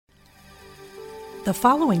The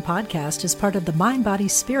following podcast is part of the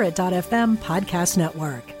MindBodySpirit.fm podcast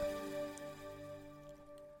network.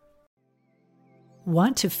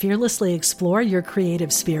 Want to fearlessly explore your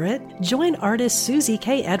creative spirit? Join artist Susie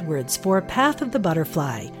K. Edwards for Path of the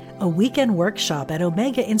Butterfly, a weekend workshop at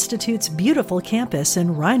Omega Institute's beautiful campus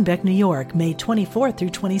in Rhinebeck, New York, May 24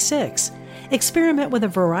 through 26. Experiment with a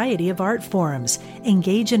variety of art forms,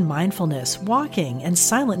 engage in mindfulness, walking, and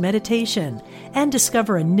silent meditation, and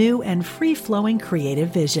discover a new and free-flowing creative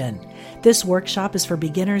vision. This workshop is for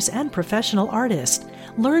beginners and professional artists.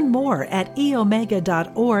 Learn more at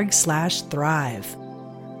eomega.org/thrive.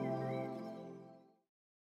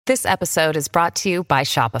 This episode is brought to you by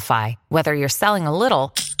Shopify. Whether you're selling a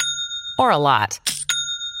little or a lot,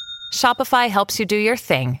 Shopify helps you do your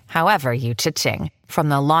thing, however you cha-ching. From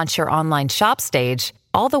the launch your online shop stage,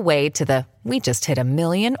 all the way to the we just hit 1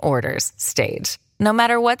 million orders stage. No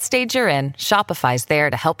matter what stage you're in, Shopify's there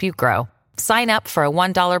to help you grow. Sign up for a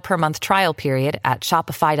 $1 per month trial period at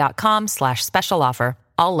shopify.com/special offer,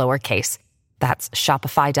 all lowercase. That's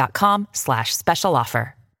shopify.com/special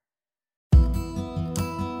offer.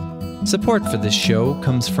 Support for this show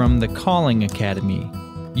comes from the Calling Academy,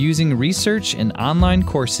 using research and online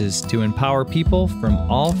courses to empower people from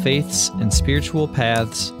all faiths and spiritual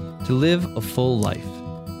paths to live a full life.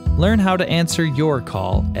 Learn how to answer your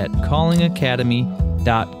call at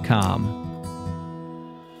callingacademy.com.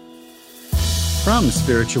 From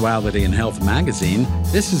Spirituality and Health magazine,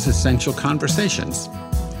 this is Essential Conversations.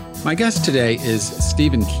 My guest today is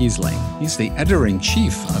Stephen Kiesling. He's the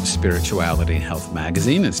editor-in-chief of Spirituality and Health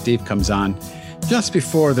magazine, and Steve comes on just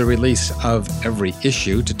before the release of every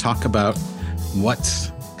issue to talk about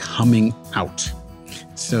what's coming out.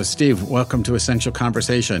 So, Steve, welcome to Essential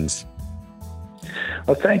Conversations.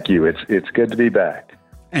 Well, thank you. It's good to be back.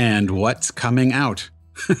 And what's coming out?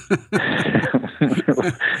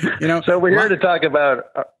 So we're here to talk about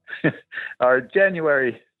our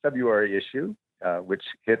February issue, which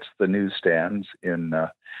hits the newsstands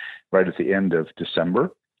right at the end of December.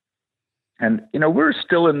 And, we're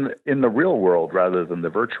still in the real world rather than the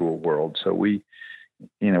virtual world. So we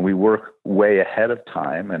work way ahead of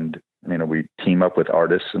time, and, we team up with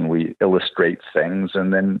artists and we illustrate things,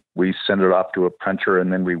 and then we send it off to a printer,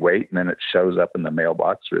 and then we wait, and then it shows up in the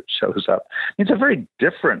mailbox, or it shows up. It's a very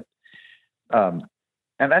different and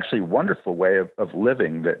actually wonderful way of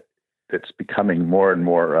living that's becoming more and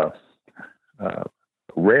more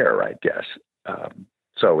rare, I guess.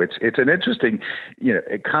 So it's an interesting,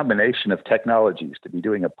 a combination of technologies to be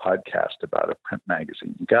doing a podcast about a print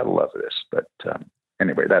magazine. You got to love this. But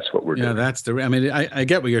anyway, that's what we're doing. Yeah, I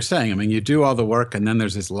get what you're saying. You do all the work, and then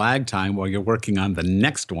there's this lag time while you're working on the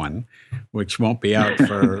next one, which won't be out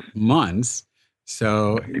for months.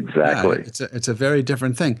 So exactly, yeah, it's a very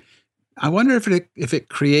different thing. I wonder if it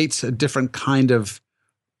creates a different kind of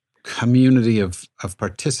community of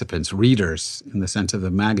participants, readers, in the sense of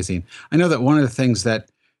the magazine. I know that one of the things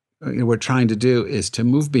that we're trying to do is to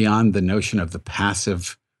move beyond the notion of the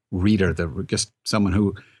passive reader, just someone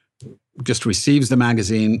who just receives the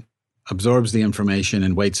magazine, absorbs the information,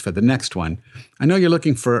 and waits for the next one. I know you're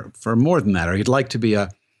looking for more than that, or you'd like to be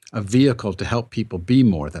a vehicle to help people be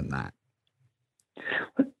more than that.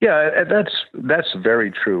 Yeah, that's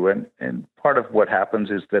very true. And part of what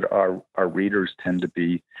happens is that our readers tend to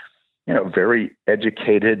be very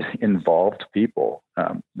educated, involved people,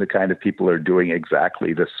 the kind of people who are doing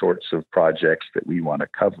exactly the sorts of projects that we want to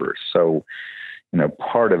cover. So,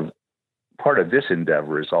 part of this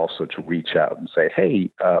endeavor is also to reach out and say, hey,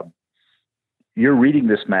 you're reading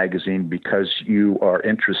this magazine because you are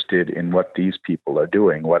interested in what these people are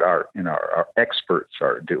doing, what our experts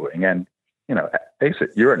are doing. And, face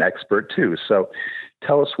it, you're an expert too. So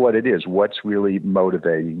tell us what it is, what's really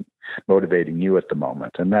motivating you at the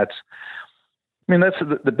moment. And that's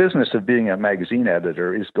the business of being a magazine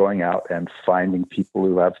editor, is going out and finding people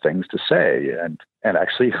who have things to say. And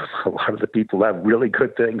actually a lot of the people who have really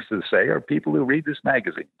good things to say are people who read this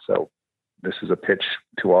magazine. So this is a pitch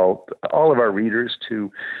to all of our readers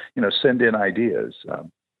to, send in ideas.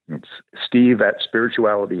 It's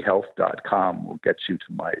steve@spiritualityhealth.com will get you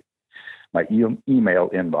to my email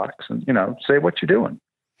inbox, and, say what you're doing.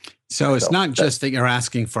 So it's not just that you're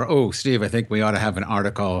asking for, oh, Steve, I think we ought to have an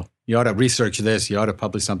article. You ought to research this. You ought to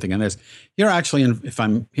publish something on this. You're actually, if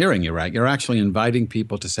I'm hearing you right, you're actually inviting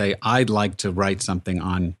people to say, I'd like to write something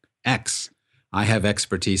on X. I have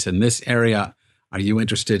expertise in this area. Are you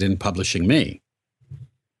interested in publishing me?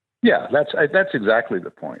 Yeah, that's exactly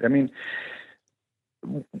the point.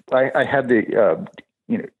 I had the,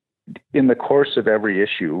 in the course of every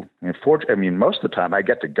issue, most of the time I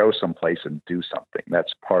get to go someplace and do something.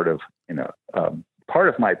 That's part of part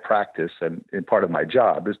of my practice and part of my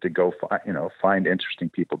job is to go find interesting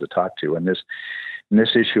people to talk to. And in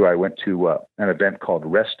this issue, I went to an event called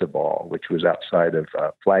Restival, which was outside of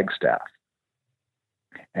Flagstaff.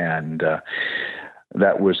 And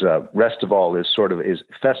that was Restival is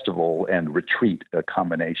festival and retreat, a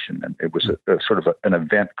combination. And it was an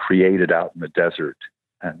event created out in the desert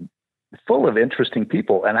and full of interesting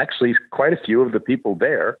people. And actually quite a few of the people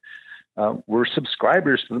there were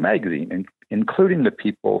subscribers to the magazine, including the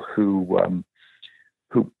people who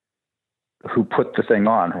put the thing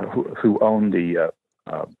on, who owned the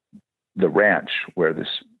ranch where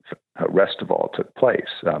this Restival took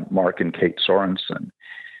place, Mark and Kate Sorensen.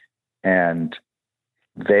 And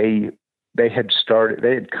they had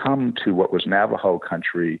come to what was Navajo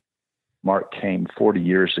country. Mark came 40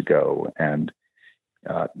 years ago and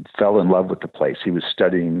fell in love with the place. He was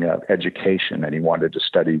studying education, and he wanted to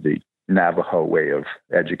study the Navajo way of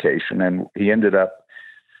education. And he ended up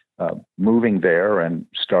moving there and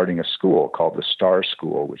starting a school called the Star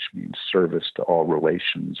School, which means service to all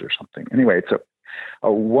relations or something. Anyway, it's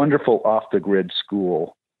a wonderful off-the-grid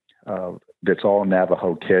school that's all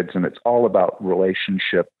Navajo kids, and it's all about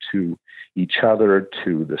relationship to each other,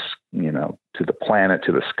 to the planet,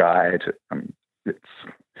 to the sky.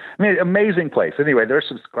 Amazing place. Anyway, they're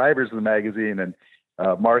subscribers of the magazine, and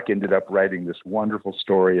Mark ended up writing this wonderful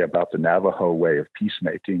story about the Navajo way of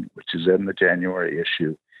peacemaking, which is in the January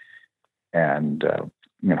issue. And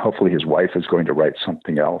hopefully his wife is going to write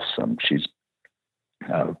something else.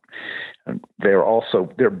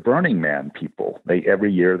 They're Burning Man people.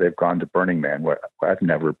 Every year they've gone to Burning Man, where I've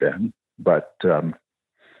never been, but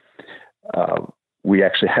we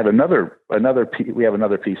actually had another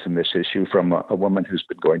piece in this issue from a woman who's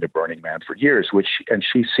been going to Burning Man for years, and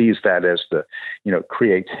she sees that as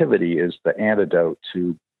creativity is the antidote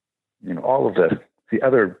to, all of the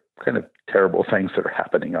other kind of terrible things that are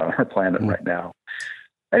happening on our planet right now.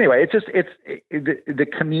 Anyway, the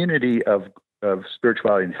community of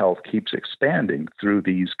spirituality and health keeps expanding through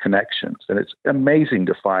these connections, and it's amazing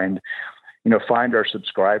to find our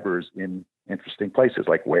subscribers in interesting places,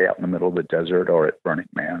 like way out in the middle of the desert, or at Burning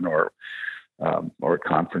Man, or at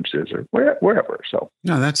conferences, or wherever. So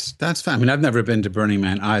no, that's fine. I mean, I've never been to Burning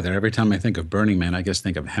Man either. Every time I think of Burning Man, I just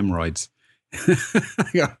think of hemorrhoids. That's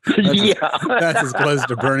as close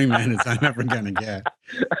to Burning Man as I'm ever going to get.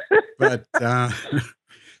 But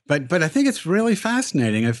I think it's really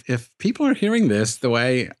fascinating. If people are hearing this the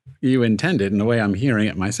way you intended and the way I'm hearing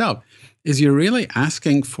it myself, is you're really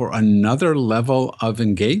asking for another level of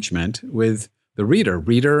engagement with the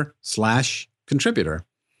reader/contributor.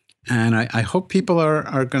 And I hope people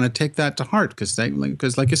are going to take that to heart, because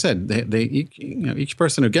like you said, they each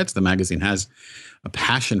person who gets the magazine has a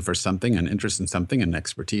passion for something, an interest in something, an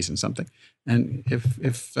expertise in something. And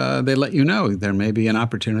if they let you know, there may be an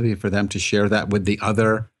opportunity for them to share that with the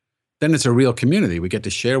other. Then it's a real community. We get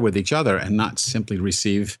to share with each other and not simply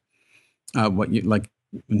receive what you like.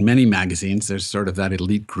 In many magazines, there's sort of that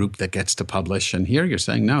elite group that gets to publish. And here you're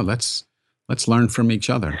saying, no, let's learn from each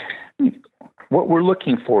other. What we're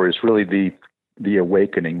looking for is really the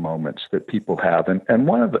awakening moments that people have. And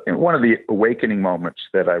one of the awakening moments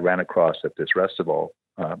that I ran across at this Restival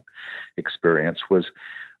experience was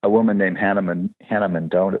a woman named Hannah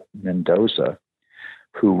Mendoza,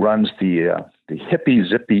 who runs the Hippie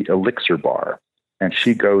Zippy Elixir Bar. And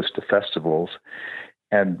she goes to festivals,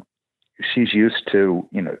 and she's used to,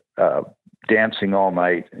 dancing all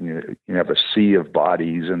night, and you have a sea of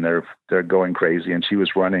bodies, and they're going crazy. And she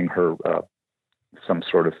was running her some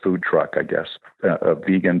sort of food truck, I guess, a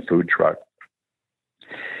vegan food truck.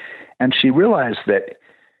 And she realized that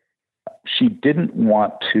she didn't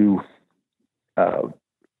want to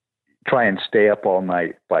try and stay up all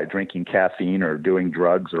night by drinking caffeine or doing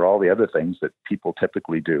drugs or all the other things that people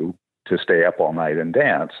typically do to stay up all night and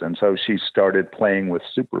dance. And so she started playing with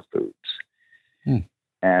superfoods.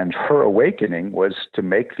 And her awakening was to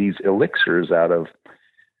make these elixirs out of,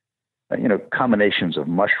 combinations of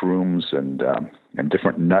mushrooms and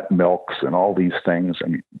different nut milks and all these things. I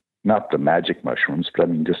mean, not the magic mushrooms, but I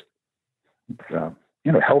mean, just,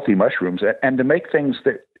 healthy mushrooms, and to make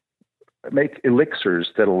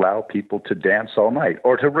elixirs that allow people to dance all night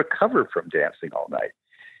or to recover from dancing all night.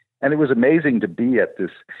 And it was amazing to be at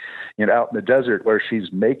this, out in the desert where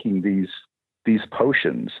she's making these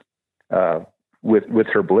potions with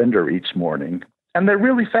her blender each morning, and they're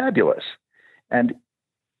really fabulous. And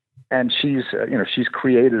she's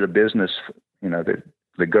created a business,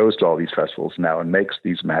 that goes to all these festivals now and makes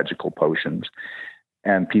these magical potions,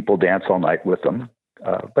 and people dance all night with them.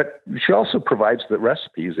 But she also provides the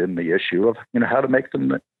recipes in the issue of, how to make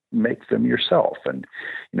them make them yourself, and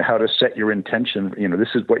how to set your intention.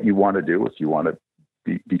 This is what you want to do. If you want to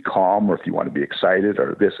be calm, or if you want to be excited,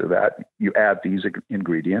 or this or that, you add these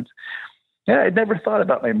ingredients. Yeah, I'd never thought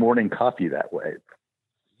about my morning coffee that way.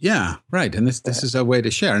 Yeah, right. And this is a way to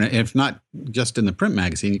share. And if not just in the print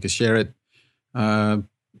magazine, you could share it online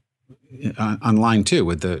too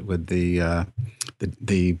with the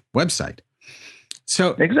website.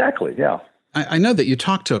 So exactly, yeah. I know that you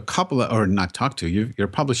talked to you're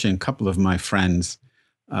publishing a couple of my friends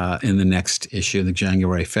in the next issue, the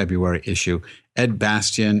January-February issue, Ed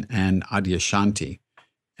Bastian and Adyashanti.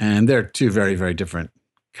 And they're two very, very different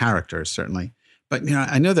characters, certainly. But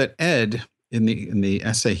I know that Ed, in the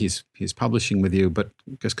essay he's publishing with you, but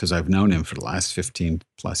just because I've known him for the last 15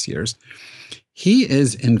 plus years, he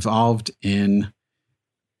is involved in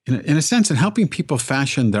a sense in helping people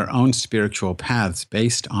fashion their own spiritual paths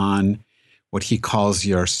based on what he calls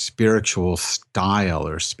your spiritual style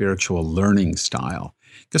or spiritual learning style.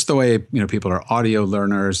 Just the way, people are audio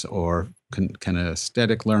learners or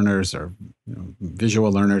kinesthetic learners or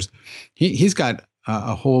visual learners. He's got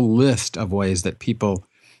a whole list of ways that people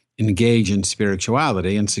engage in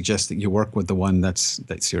spirituality, and suggests that you work with the one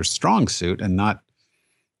that's your strong suit and not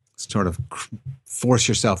sort of force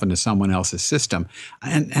yourself into someone else's system.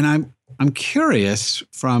 And I'm curious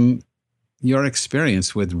from your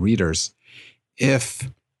experience with readers,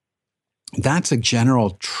 if that's a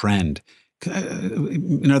general trend.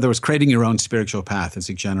 In other words, creating your own spiritual path is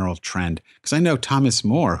a general trend. Because I know Thomas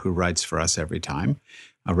More, who writes for us every time,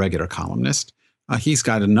 a regular columnist, he's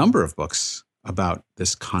got a number of books about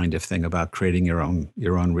this kind of thing, about creating your own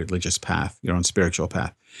religious path, your own spiritual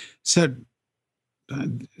path. So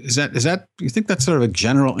is that you think that's sort of a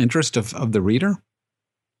general interest of the reader?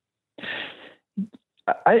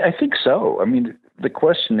 I think so. I mean, the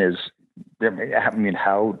question is,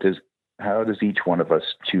 how does each one of us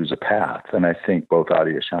choose a path? And I think both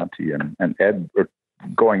Adyashanti and Ed are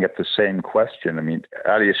going at the same question. I mean,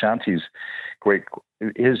 Adyashanti's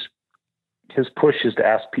his push is to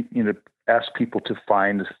ask people to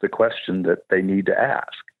find the question that they need to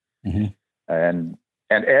ask. Mm-hmm. And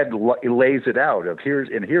Ed lays it out of here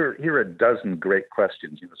are a dozen great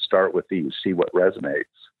questions. Start with these, see what resonates.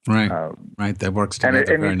 Right, right. That works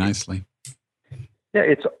together very nicely. Yeah,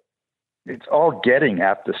 it's all getting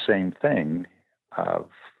at the same thing. I've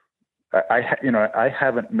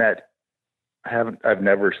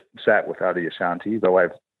never sat with Adyashanti, though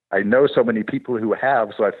I know so many people who have,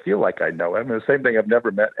 so I feel like I know him. The same thing, I've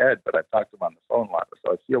never met Ed, but I've talked to him on the phone a lot,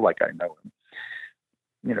 so I feel like I know him.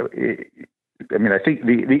 I think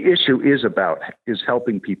the issue is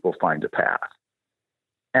helping people find a path.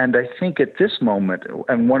 And I think at this moment,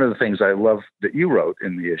 and one of the things I love that you wrote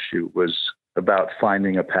in the issue was about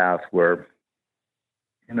finding a path where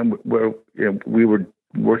we were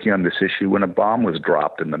working on this issue when a bomb was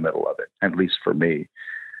dropped in the middle of it, at least for me,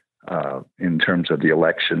 in terms of the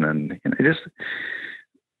election, and just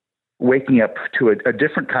waking up to a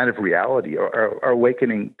different kind of reality, or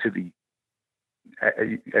awakening to the.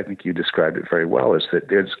 I think you described it very well. Is that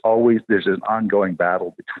there's an ongoing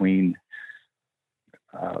battle between,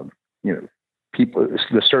 people,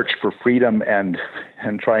 the search for freedom and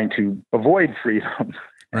trying to avoid freedom.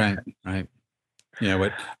 Right. Yeah,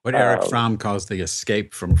 what Eric Fromm calls the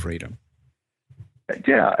escape from freedom.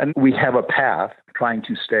 Yeah, and we have a path, trying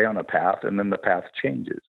to stay on a path, and then the path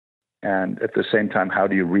changes. And at the same time, how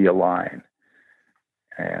do you realign?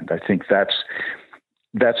 And I think that's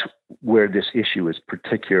where this issue is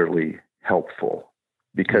particularly helpful,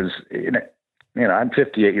 because I'm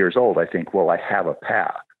 58 years old. I think, well, I have a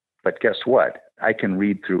path, but guess what? I can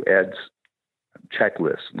read through Ed's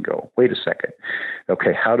checklist and go, wait a second,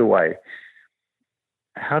 okay, how do I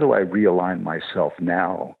realign myself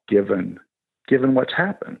now, given what's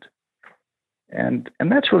happened? And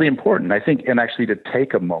that's really important, I think, and actually to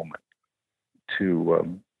take a moment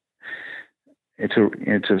to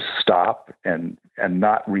stop and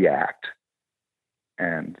not react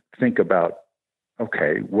and think about,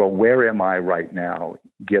 okay, well, where am I right now,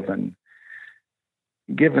 given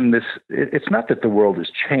this? It's not that the world has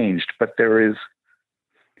changed, but there is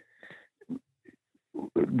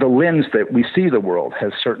the lens that we see the world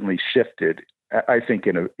has certainly shifted, I think,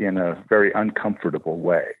 in a very uncomfortable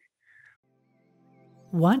way.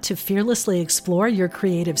 Want to fearlessly explore your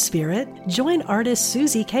creative spirit? Join artist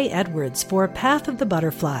Susie K. Edwards for Path of the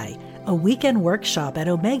Butterfly, a weekend workshop at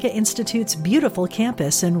Omega Institute's beautiful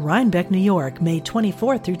campus in Rhinebeck, New York, May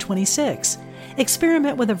 24 through 26.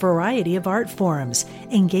 Experiment with a variety of art forms,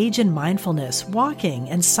 engage in mindfulness, walking,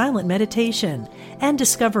 and silent meditation, and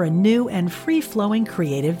discover a new and free-flowing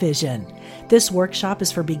creative vision. This workshop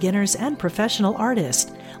is for beginners and professional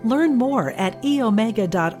artists. Learn more at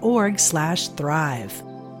eomega.org/thrive.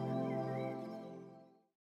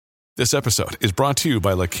 This episode is brought to you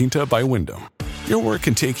by La Quinta by Wyndham. Your work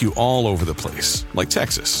can take you all over the place, like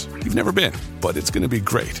Texas. You've never been, but it's going to be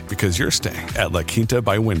great because you're staying at La Quinta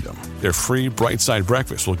by Wyndham. Their free Bright Side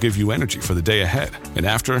breakfast will give you energy for the day ahead. And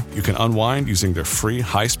after, you can unwind using their free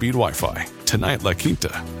high-speed Wi-Fi. Tonight, La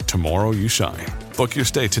Quinta. Tomorrow, you shine. Book your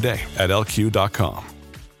stay today at lq.com.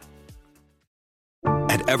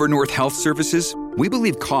 At Evernorth Health Services, we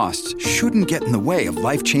believe costs shouldn't get in the way of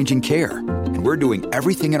life-changing care, and we're doing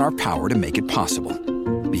everything in our power to make it possible.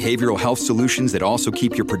 Behavioral health solutions that also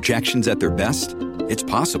keep your projections at their best? It's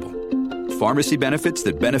possible. Pharmacy benefits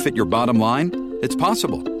that benefit your bottom line? It's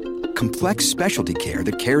possible. Complex specialty care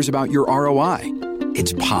that cares about your ROI?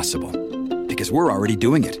 It's possible. Because we're already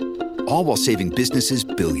doing it. All while saving businesses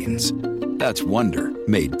billions. That's Wonder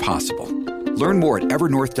made possible. Learn more at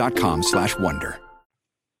evernorth.com/wonder.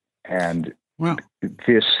 And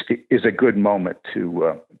this is a good moment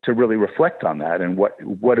to really reflect on that and what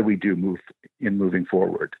do we do moving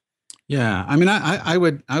forward. Yeah, I mean, I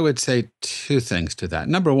would say two things to that.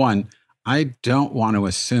 Number one, I don't want to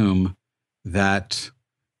assume that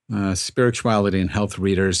spirituality and health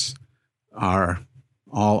readers are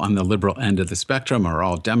all on the liberal end of the spectrum, or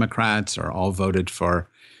all Democrats, or all voted for,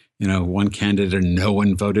 one candidate, or no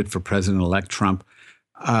one voted for President-elect Trump.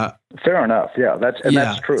 Fair enough. Yeah, that's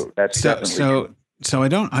true. That's definitely true. So I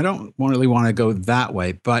don't really want to go that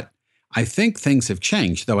way, but I think things have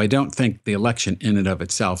changed, though I don't think the election in and of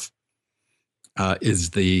itself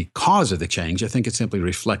is the cause of the change. I think it simply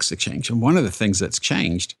reflects the change. And one of the things that's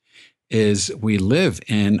changed is we live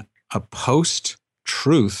in a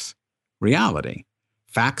post-truth reality.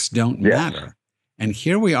 Facts don't matter. And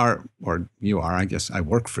here we are, or you are, I guess I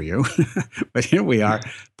work for you, but here we are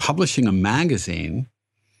publishing a magazine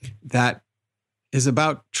that is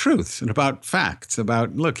about truth and about facts,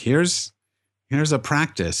 about, look, here's a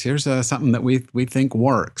practice, here's something that we think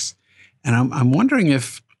works. And I'm wondering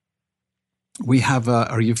if we have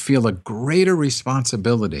or you feel a greater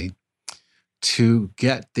responsibility to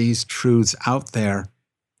get these truths out there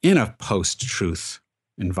in a post-truth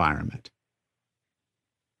environment.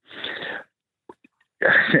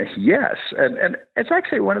 Yes. And it's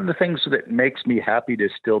actually one of the things that makes me happy to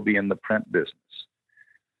still be in the print business,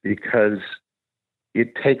 because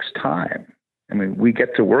it takes time. I mean, we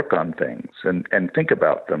get to work on things and think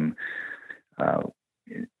about them.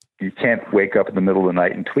 You can't wake up in the middle of the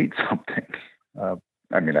night and tweet something.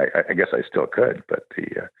 I mean, I guess I still could, but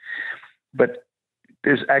but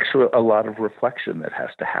there's actually a lot of reflection that has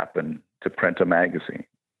to happen to print a magazine,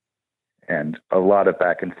 and a lot of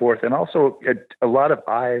back and forth, and also a lot of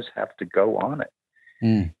eyes have to go on it.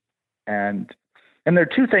 Mm. And there are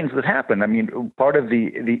two things that happen. I mean, part of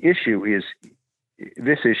the issue is,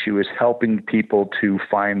 this issue is helping people to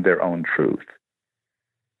find their own truth.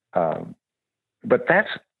 But that's,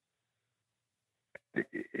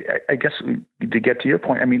 I guess, to get to your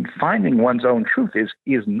point, I mean, finding one's own truth is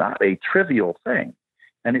not a trivial thing,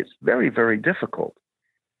 and it's very, very difficult.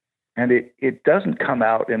 And it doesn't come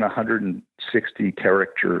out in 160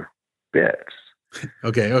 character bits.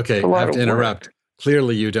 Okay. I have to interrupt.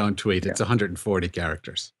 Clearly you don't tweet. It's 140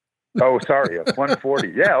 characters. Oh, sorry.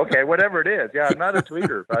 140. Yeah. Okay. Whatever it is. Yeah. I'm not a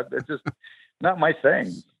tweeter. It's just not my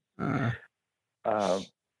thing.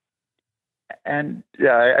 And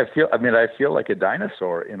yeah, I feel like a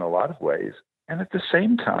dinosaur in a lot of ways. And at the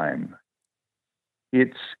same time,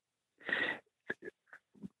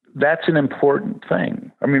 that's an important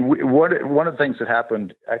thing. I mean, one of the things that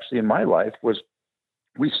happened actually in my life was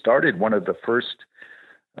we started one of the first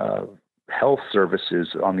health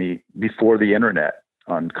services before the internet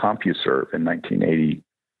on CompuServe in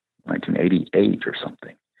 1988 or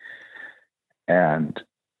something. And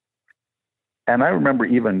I remember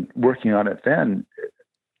even working on it then,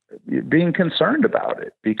 being concerned about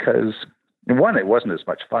it, because one, it wasn't as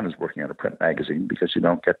much fun as working on a print magazine, because you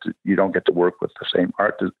don't get to work with the same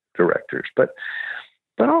art directors, but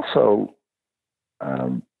also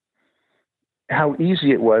how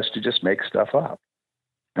easy it was to just make stuff up,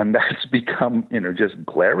 and that's become just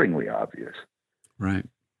glaringly obvious. Right.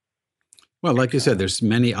 Well, like you said, there's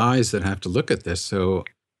many eyes that have to look at this, so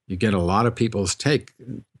you get a lot of people's take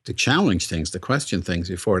to challenge things, to question things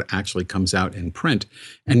before it actually comes out in print,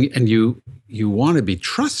 and you want to be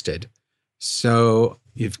trusted. So,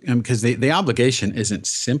 because the obligation isn't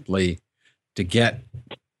simply to get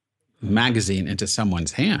the magazine into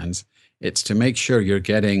someone's hands, It's to make sure you're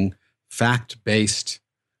getting fact-based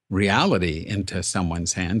reality into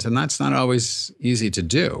someone's hands, and that's not always easy to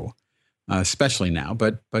do, especially now.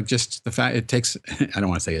 But just the fact it takes, I don't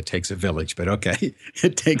want to say it takes a village, but okay,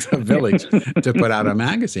 it takes a village to put out a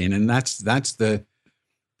magazine, and that's the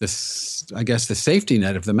I guess the safety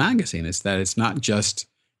net of the magazine is that it's not just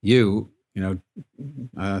you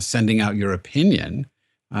sending out your opinion.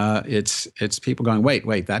 It's people going,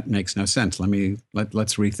 wait, that makes no sense.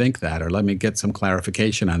 Let's rethink that, or let me get some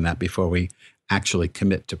clarification on that before we actually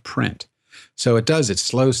commit to print. So it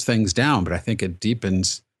slows things down, but I think it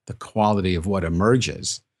deepens the quality of what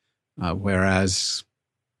emerges. Whereas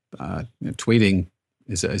tweeting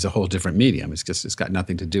is a whole different medium. It's got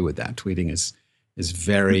nothing to do with that. Tweeting is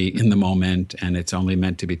very in the moment, and it's only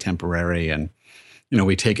meant to be temporary. And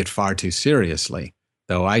we take it far too seriously.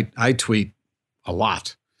 Though I tweet a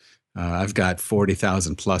lot. I've got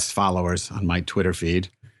 40,000 plus followers on my Twitter feed.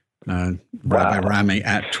 Rabbi Rami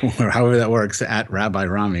or however that works, at Rabbi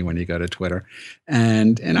Rami when you go to Twitter.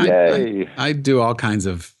 And I do all kinds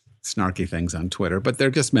of snarky things on Twitter, but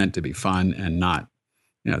they're just meant to be fun and not,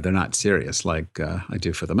 they're not serious like I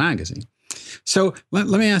do for the magazine. So let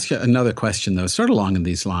me ask you another question, though, sort of along in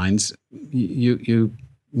these lines. You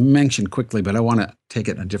mentioned quickly, but I want to take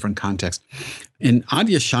it in a different context. In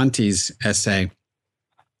Adyashanti's essay,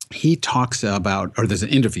 he talks about, or there's an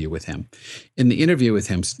interview with him. In the interview with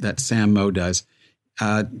him that Sam Moe does,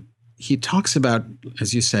 he talks about,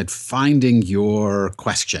 as you said, finding your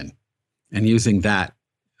question and using that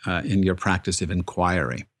in your practice of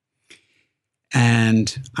inquiry.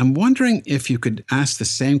 And I'm wondering if you could ask the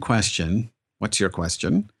same question, what's your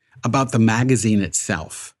question, about the magazine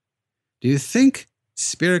itself. Do you think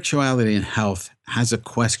Spirituality and Health has a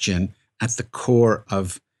question at the core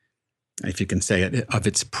of, if you can say it, of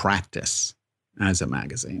its practice as a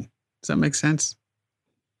magazine? Does that make sense?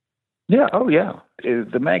 Yeah. Oh, yeah.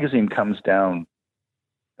 The magazine comes down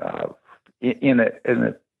in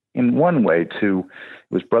one way to,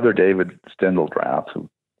 it was Brother David Steindl-Routh who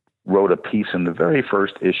wrote a piece in the very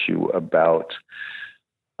first issue about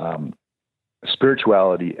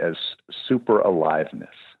spirituality as super aliveness.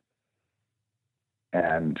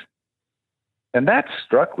 And that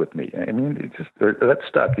struck with me. I mean, that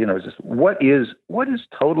stuck. It's just what is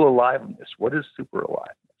total aliveness? What is super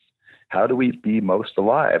aliveness? How do we be most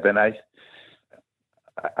alive? And I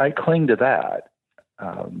cling to that.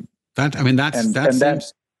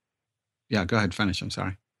 Yeah, go ahead, finish. I'm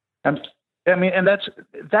sorry. And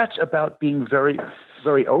that's about being very,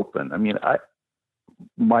 very open. I mean,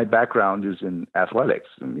 my background is in athletics,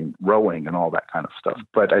 rowing and all that kind of stuff.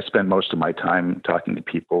 But I spend most of my time talking to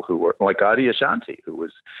people who are like Adyashanti, who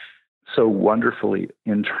was so wonderfully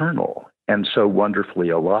internal and so wonderfully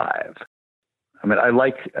alive. I mean, I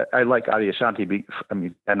like Adyashanti.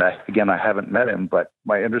 I haven't met him, but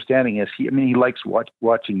my understanding is he likes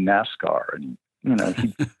watching NASCAR, and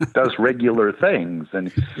he does regular things.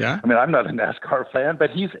 And yeah, I'm not a NASCAR fan, but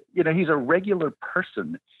he's a regular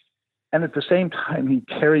person. And at the same time, he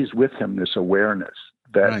carries with him this awareness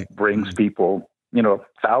that brings people,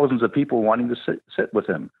 thousands of people wanting to sit with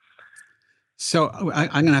him. So I'm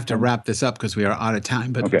going to have to wrap this up because we are out of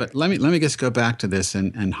time. But let me just go back to this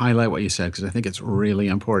and highlight what you said, because I think it's really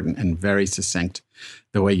important and very succinct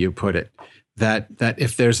the way you put it. That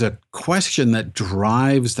if there's a question that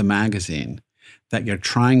drives the magazine, that you're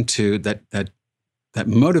trying to that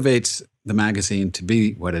motivates the magazine to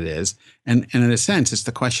be what it is, and in a sense, it's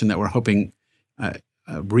the question that we're hoping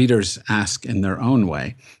readers ask in their own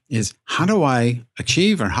way: is how do I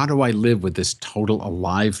achieve, or how do I live with this total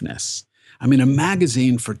aliveness? I mean, a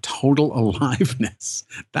magazine for total aliveness.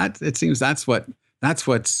 That, it seems, that's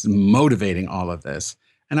what's motivating all of this.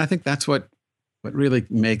 And I think that's what really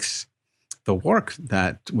makes the work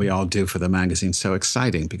that we all do for the magazine so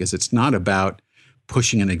exciting, because it's not about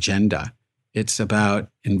pushing an agenda. It's about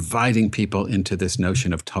inviting people into this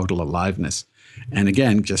notion of total aliveness. And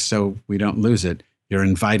again, just so we don't lose it, you're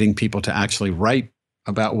inviting people to actually write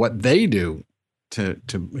about what they do to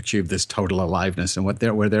achieve this total aliveness and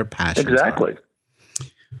where their passions exactly. are.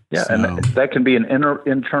 Yeah, so, and that can be an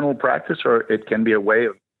internal practice, or it can be a way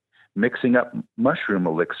of mixing up mushroom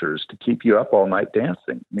elixirs to keep you up all night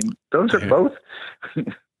dancing. I mean, those are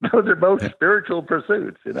both spiritual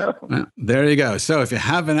pursuits, Well, there you go. So if you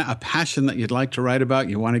have a passion that you'd like to write about,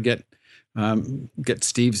 you want to get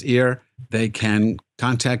Steve's ear, they can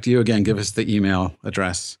contact you. Again, give us the email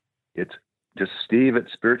address. It's just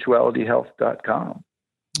steve@spiritualityhealth.com.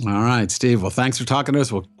 All right, Steve. Well, thanks for talking to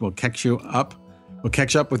us. We'll catch you up. We'll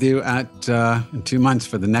catch up with you in 2 months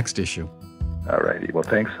for the next issue. All righty. Well,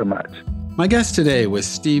 thanks so much. My guest today was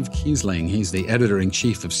Steve Kiesling. He's the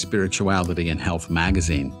editor-in-chief of Spirituality and Health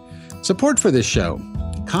magazine. Support for this show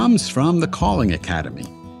comes from the Calling Academy,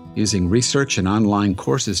 using research and online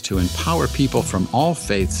courses to empower people from all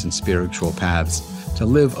faiths and spiritual paths to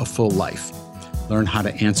live a full life. Learn how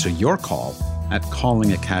to answer your call at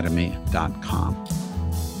callingacademy.com.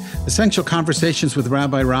 Essential Conversations with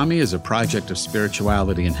Rabbi Rami is a project of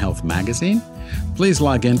Spirituality and Health magazine. Please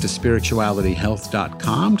log in to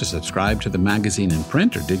spiritualityhealth.com to subscribe to the magazine in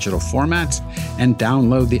print or digital formats and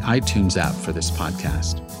download the iTunes app for this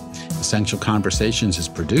podcast. Essential Conversations is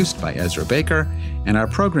produced by Ezra Baker, and our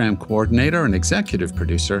program coordinator and executive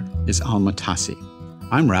producer is Alma Tassi.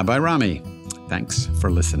 I'm Rabbi Rami. Thanks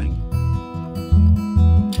for listening.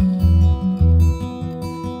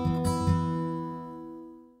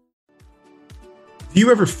 Do you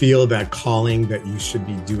ever feel that calling that you should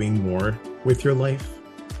be doing more with your life?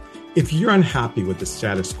 If you're unhappy with the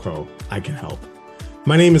status quo, I can help.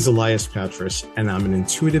 My name is Elias Patras, and I'm an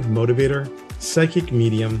intuitive motivator, psychic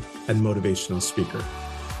medium, and motivational speaker.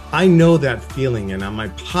 I know that feeling, and on my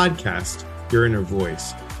podcast, Your Inner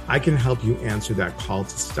Voice, I can help you answer that call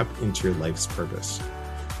to step into your life's purpose.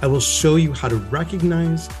 I will show you how to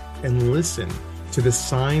recognize and listen to the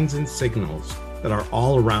signs and signals that are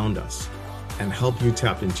all around us and help you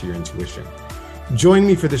tap into your intuition. Join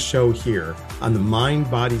me for the show here on the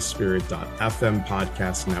mindbodyspirit.fm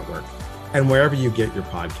podcast network and wherever you get your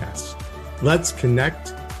podcasts. Let's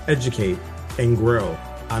connect, educate, and grow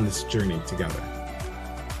on this journey together.